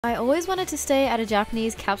I always wanted to stay at a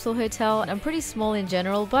Japanese capsule hotel. I'm pretty small in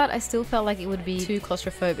general, but I still felt like it would be too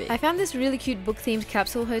claustrophobic. I found this really cute book-themed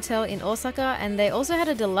capsule hotel in Osaka, and they also had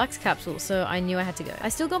a deluxe capsule, so I knew I had to go. I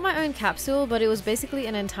still got my own capsule, but it was basically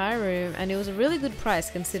an entire room, and it was a really good price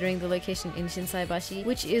considering the location in Shinsaibashi,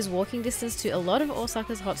 which is walking distance to a lot of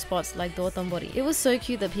Osaka's hotspots like Dotonbori. It was so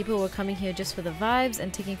cute that people were coming here just for the vibes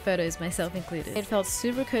and taking photos, myself included. It felt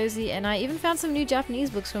super cozy, and I even found some new Japanese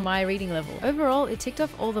books for my reading level. Overall, it ticked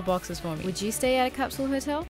off all the boxes for me. Would you stay at a capsule hotel?